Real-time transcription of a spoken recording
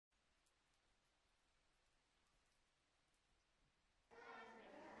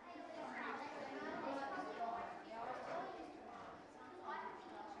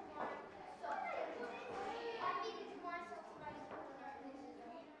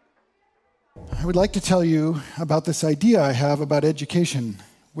I would like to tell you about this idea I have about education,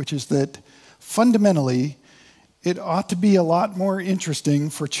 which is that fundamentally, it ought to be a lot more interesting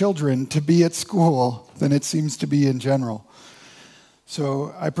for children to be at school than it seems to be in general.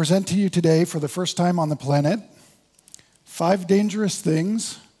 So I present to you today, for the first time on the planet, 5 dangerous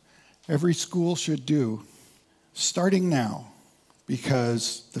things every school should do, starting now,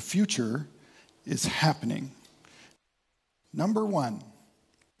 because the future is happening. Number 1,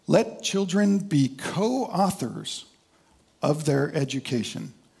 let children be co-authors of their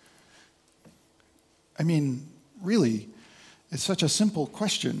education. I mean, really, it's such a simple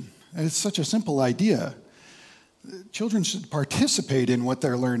question, and it's such a simple idea. Children should participate in what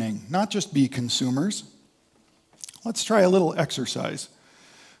they're learning, not just be consumers. Let's try a little exercise.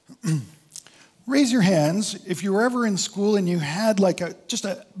 Raise your hands if you were ever in school and you had just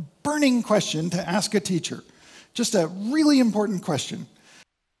a burning question to ask a teacher, just a really important question.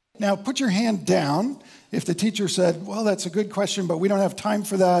 Now, put your hand down if the teacher said, well, that's a good question, but we don't have time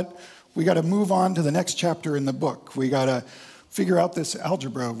for that. We got to move on to the next chapter in the book. We got to figure out this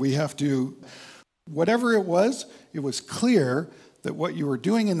algebra. We have to, whatever it was clear that what you were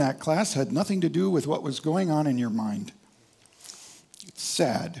doing in that class had nothing to do with what was going on in your mind. It's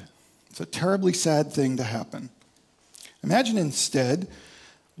sad. It's a terribly sad thing to happen. Imagine instead,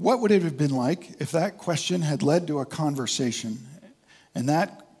 what would it have been like if that question had led to a conversation, and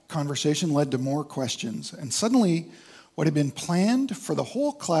that conversation led to more questions, and suddenly what had been planned for the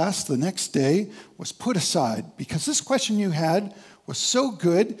whole class the next day was put aside because this question you had was so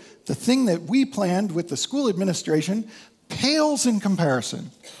good, the thing that we planned with the school administration pales in comparison.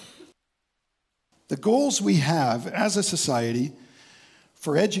 The goals we have as a society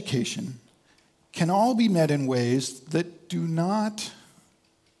for education can all be met in ways that do not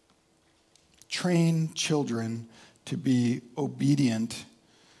train children to be obedient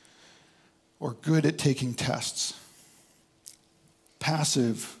or good at taking tests,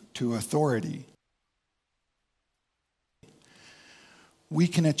 passive to authority. We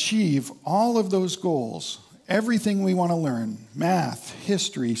can achieve all of those goals, everything we want to learn, math,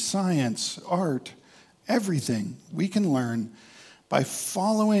 history, science, art, everything we can learn by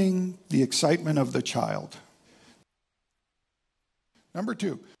following the excitement of the child. Number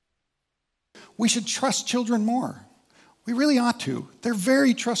 2, we should trust children more. We really ought to. They're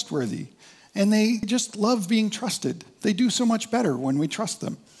very trustworthy. And they just love being trusted. They do so much better when we trust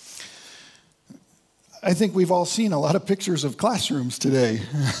them. I think we've all seen a lot of pictures of classrooms today.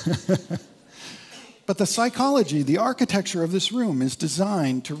 But the psychology, the architecture of this room is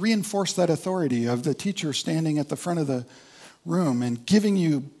designed to reinforce that authority of the teacher standing at the front of the room and giving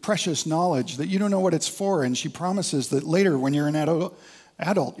you precious knowledge that you don't know what it's for, and she promises that later when you're an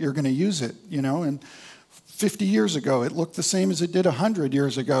adult you're going to use it, and 50 years ago, it looked the same as it did 100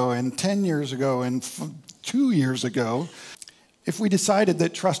 years ago, and 10 years ago, and 2 years ago. If we decided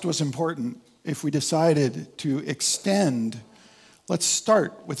that trust was important, if we decided to extend, let's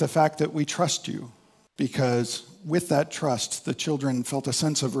start with the fact that we trust you, because with that trust, the children felt a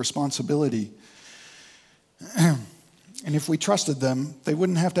sense of responsibility. And if we trusted them, they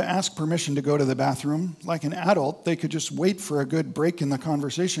wouldn't have to ask permission to go to the bathroom. Like an adult, they could just wait for a good break in the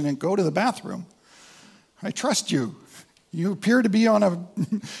conversation and go to the bathroom. I trust you. You appear to be on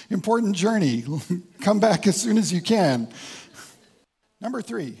an important journey. Come back as soon as you can. Number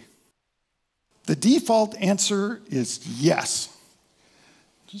 3, the default answer is yes.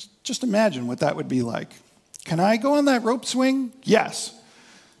 Just imagine what that would be like. Can I go on that rope swing? Yes.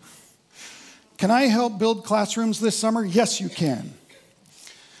 Can I help build classrooms this summer? Yes, you can.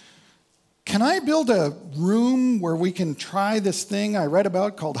 Can I build a room where we can try this thing I read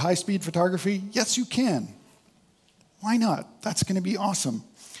about called high-speed photography? Yes, you can. Why not? That's going to be awesome.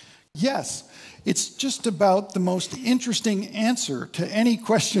 Yes, it's just about the most interesting answer to any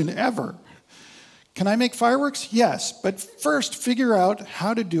question ever. Can I make fireworks? Yes, but first figure out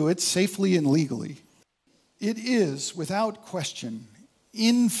how to do it safely and legally. It is, without question,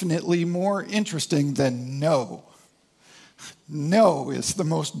 infinitely more interesting than no. No is the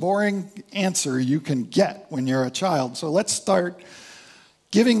most boring answer you can get when you're a child. So let's start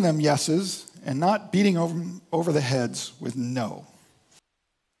giving them yeses and not beating over the heads with no.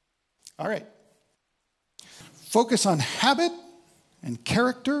 All right. Focus on habit and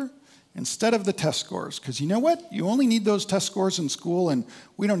character instead of the test scores. Because you know what? You only need those test scores in school, and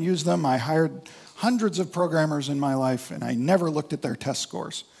we don't use them. I hired hundreds of programmers in my life, and I never looked at their test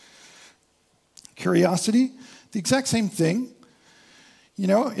scores. Curiosity, the exact same thing.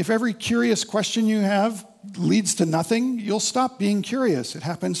 If every curious question you have leads to nothing, you'll stop being curious. It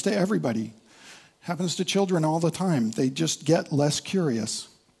happens to everybody. It happens to children all the time. They just get less curious.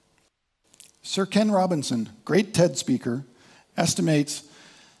 Sir Ken Robinson, great TED speaker, estimates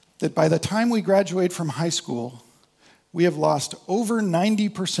that by the time we graduate from high school, we have lost over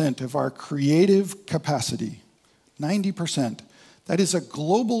 90% of our creative capacity. 90%. That is a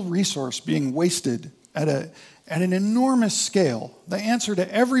global resource being wasted at an enormous scale. The answer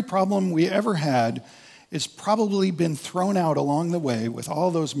to every problem we ever had has probably been thrown out along the way with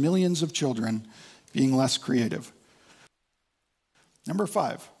all those millions of children being less creative. Number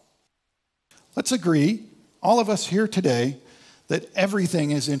 5. Let's agree, all of us here today, that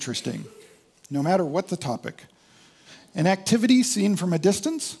everything is interesting, no matter what the topic. An activity seen from a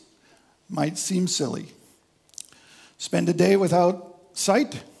distance might seem silly. Spend a day without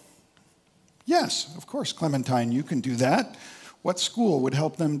sight? Yes, of course, Clementine, you can do that. What school would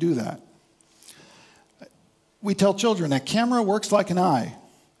help them do that? We tell children a camera works like an eye.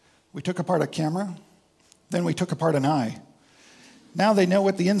 We took apart a camera, then we took apart an eye. Now they know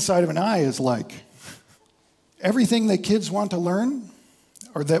what the inside of an eye is like. Everything that kids want to learn,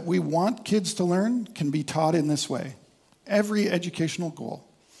 or that we want kids to learn, can be taught in this way. Every educational goal.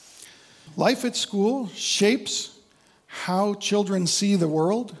 Life at school shapes how children see the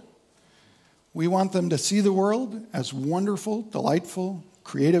world. We want them to see the world as wonderful, delightful,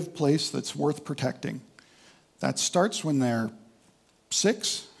 creative place that's worth protecting. That starts when they're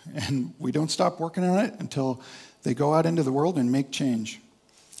 6, and we don't stop working on it until they go out into the world and make change.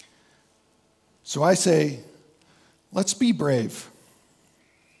 So I say, let's be brave.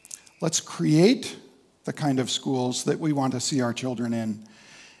 Let's create the kind of schools that we want to see our children in.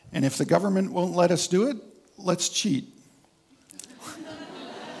 And if the government won't let us do it, let's cheat.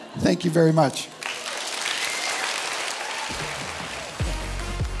 Thank you very much.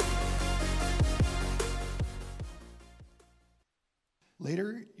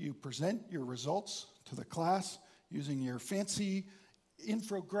 Later, you present your results to the class using your fancy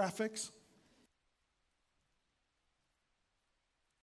infographics.